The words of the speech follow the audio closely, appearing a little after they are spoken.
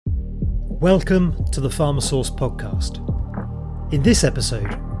Welcome to the Pharma Source podcast. In this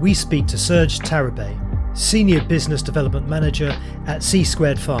episode, we speak to Serge Tarabay, Senior Business Development Manager at C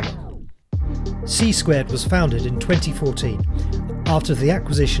Squared Pharma. C Squared was founded in 2014 after the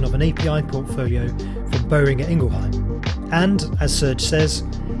acquisition of an API portfolio from Boehringer Ingelheim, and, as Serge says,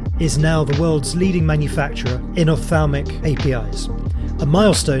 is now the world's leading manufacturer in ophthalmic APIs, a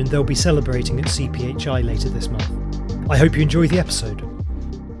milestone they'll be celebrating at CPHI later this month. I hope you enjoy the episode.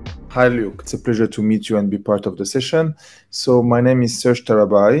 Hi, Luke. It's a pleasure to meet you and be part of the session. So my name is Serge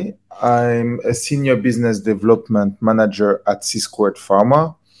Tarabay. I'm a Senior Business Development Manager at C Squared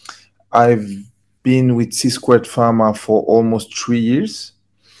Pharma. I've been with C Squared Pharma for almost 3 years,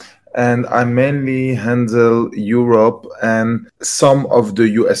 and I mainly handle Europe and some of the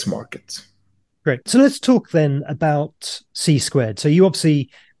US market. Great. So let's talk then about C Squared. So you obviously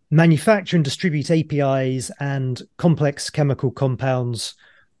manufacture and distribute APIs and complex chemical compounds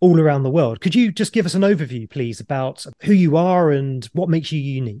all around the world. Could you just give us an overview, please, about who you are and what makes you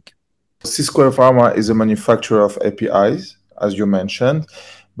unique? C Squared Pharma is a manufacturer of APIs, as you mentioned,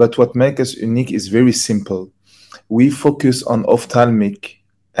 but what makes us unique is very simple. We focus on ophthalmic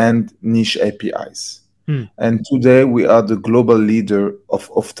and niche APIs. And today we are the global leader of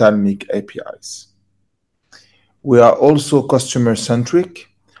ophthalmic APIs. We are also customer-centric,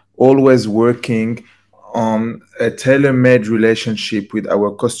 always working on a tailor-made relationship with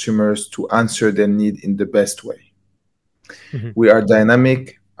our customers to answer their need in the best way. We are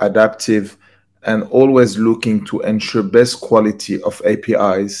dynamic, adaptive, and always looking to ensure best quality of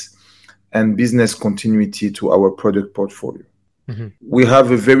APIs and business continuity to our product portfolio. We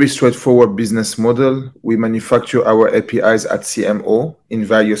have a very straightforward business model. We manufacture our APIs at CMO in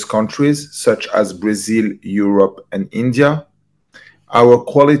various countries, such as Brazil, Europe, and India. Our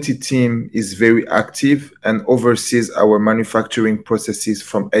quality team is very active and oversees our manufacturing processes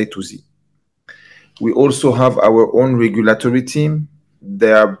from A to Z. We also have our own regulatory team.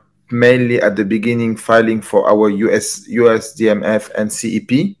 They are mainly at the beginning filing for our US DMF and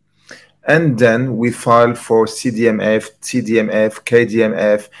CEP. And then we file for CDMF, TDMF,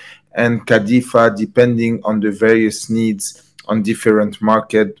 KDMF, and CADIFA, depending on the various needs on different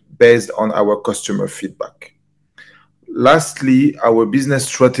markets based on our customer feedback. Lastly, our business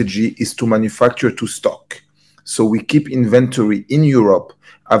strategy is to manufacture to stock. So we keep inventory in Europe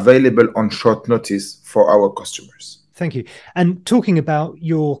available on short notice for our customers. Thank you. And talking about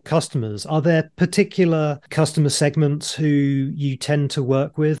your customers, are there particular customer segments who you tend to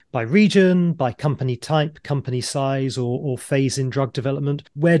work with by region, by company type, company size, or phase in drug development?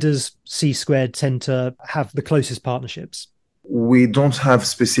 Where does C Squared tend to have the closest partnerships? We don't have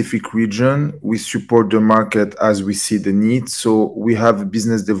specific region. We support the market as we see the need. So we have a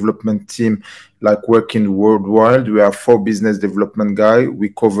business development team like working worldwide. We have 4 business development guys. We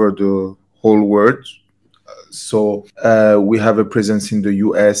cover the whole world. So we have a presence in the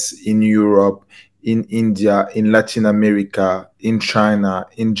US, in Europe, in India, in Latin America, in China,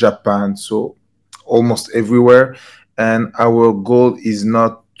 in Japan, so almost everywhere. And our goal is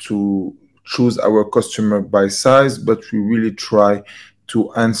not to choose our customer by size, but we really try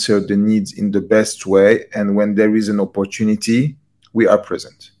to answer the needs in the best way. And when there is an opportunity, we are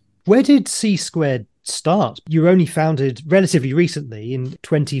present. Where did C Squared start? You were only founded relatively recently in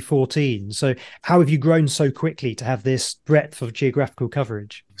 2014. So how have you grown so quickly to have this breadth of geographical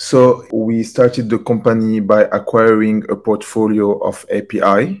coverage? So we started the company by acquiring a portfolio of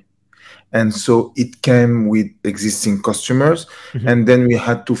API. And so it came with existing customers. And then we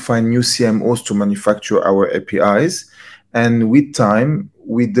had to find new CMOs to manufacture our APIs. And with time,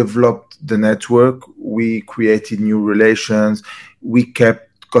 we developed the network. We created new relations. We kept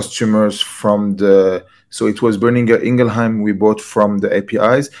customers from so it was Boehringer Ingelheim we bought from the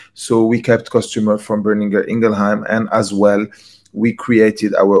APIs. So we kept customers from Boehringer Ingelheim, and as well, we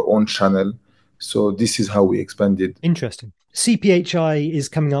created our own channel. So this is how we expanded. Interesting. CPHI is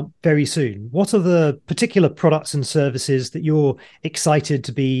coming up very soon. What are the particular products and services that you're excited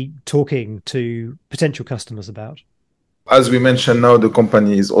to be talking to potential customers about? As we mentioned now, the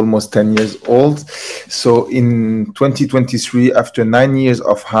company is almost 10 years old. So in 2023, after 9 years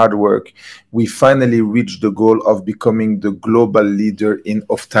of hard work, we finally reached the goal of becoming the global leader in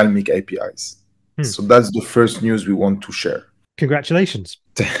ophthalmic APIs. So that's the first news we want to share. Congratulations.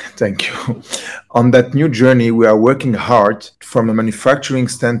 Thank you. On that new journey, we are working hard from a manufacturing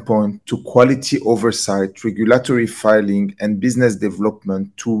standpoint to quality oversight, regulatory filing, and business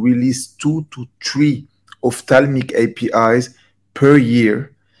development to release 2 to 3 ophthalmic APIs per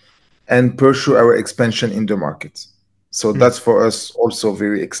year and pursue our expansion in the market. So that's for us also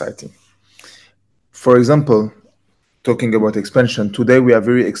very exciting. For example, talking about expansion, today we are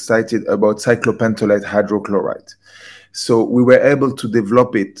very excited about cyclopentolate hydrochloride. So we were able to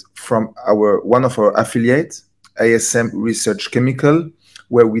develop it from one of our affiliates, ASM Research Chemical,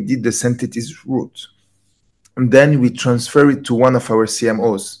 where we did the synthesis route. And then we transfer it to one of our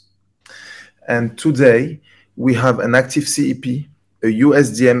CMOs. And today we have an active CEP, a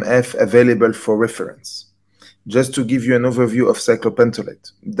USDMF available for reference. Just to give you an overview of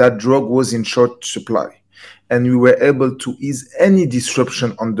cyclopentolate, that drug was in short supply, and we were able to ease any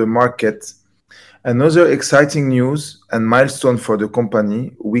disruption on the market. Another exciting news and milestone for the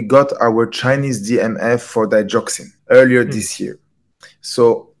company, we got our Chinese DMF for digoxin earlier this year.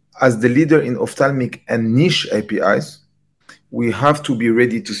 So as the leader in ophthalmic and niche APIs, we have to be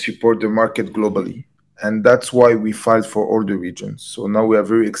ready to support the market globally. And that's why we filed for all the regions. So now we are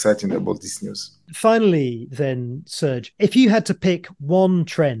very excited about this news. Finally, then, Serge, if you had to pick one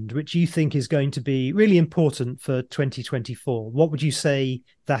trend which you think is going to be really important for 2024, what would you say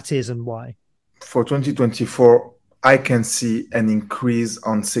that is and why? For 2024, I can see an increase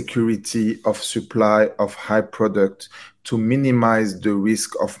on security of supply of high product to minimize the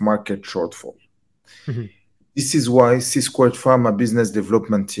risk of market shortfall. Mm-hmm. This is why C-Squared Pharma business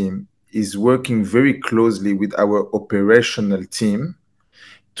development team is working very closely with our operational team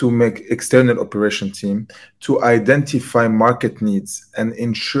external operation team to identify market needs and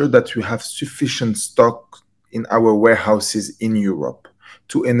ensure that we have sufficient stock in our warehouses in Europe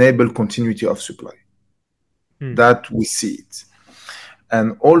to enable continuity of supply. That we see it.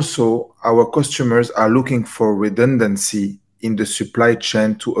 And also our customers are looking for redundancy in the supply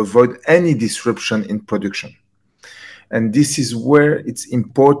chain to avoid any disruption in production. And this is where it's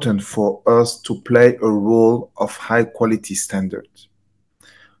important for us to play a role of high quality standards.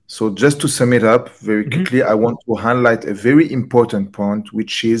 So just to sum it up very quickly, I want to highlight a very important point,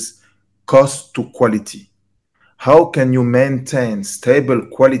 which is cost to quality. How can you maintain stable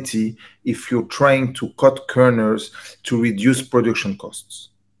quality if you're trying to cut corners to reduce production costs?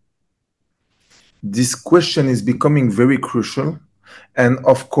 This question is becoming very crucial. And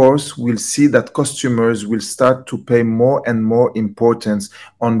of course, we'll see that customers will start to pay more and more importance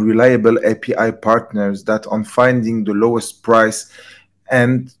on reliable API partners that on finding the lowest price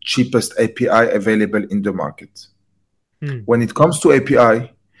and cheapest API available in the market. When it comes to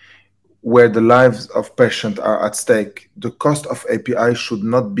API, where the lives of patients are at stake, the cost of API should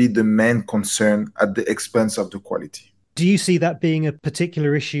not be the main concern at the expense of the quality. Do you see that being a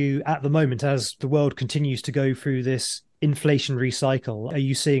particular issue at the moment as the world continues to go through this inflationary cycle? Are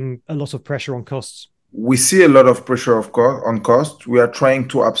you seeing a lot of pressure on costs? We see a lot of pressure on cost. We are trying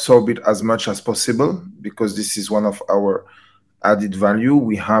to absorb it as much as possible because this is one of our added value.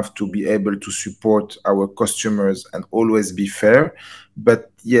 We have to be able to support our customers and always be fair.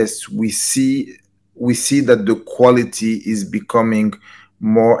 But yes, we see that the quality is becoming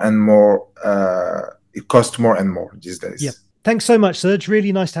more and more, it costs more and more these days. Yeah. Thanks so much, Serge.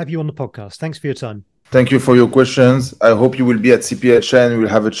 Really nice to have you on the podcast. Thanks for your time. Thank you for your questions. I hope you will be at CPHI and we'll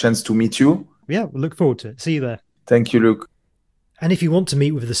have a chance to meet you. Yeah, we'll look forward to it. See you there. Thank you, Luke. And if you want to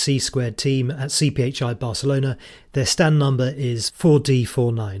meet with the C-Squared team at CPHI Barcelona, their stand number is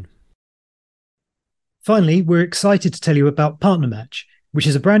 4D49. Finally, we're excited to tell you about Partner Match, which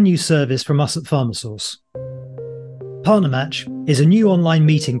is a brand new service from us at PharmaSource. Partner Match is a new online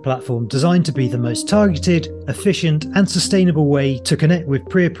meeting platform designed to be the most targeted, efficient, and sustainable way to connect with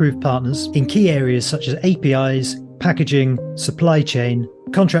pre-approved partners in key areas such as APIs, packaging, supply chain,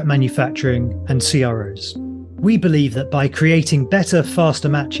 contract manufacturing, and CROs. We believe that by creating better, faster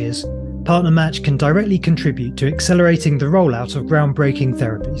matches, Partner Match can directly contribute to accelerating the rollout of groundbreaking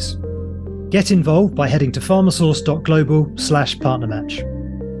therapies. Get involved by heading to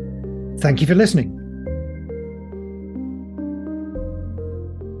pharmasource.global/partnermatch. Thank you for listening.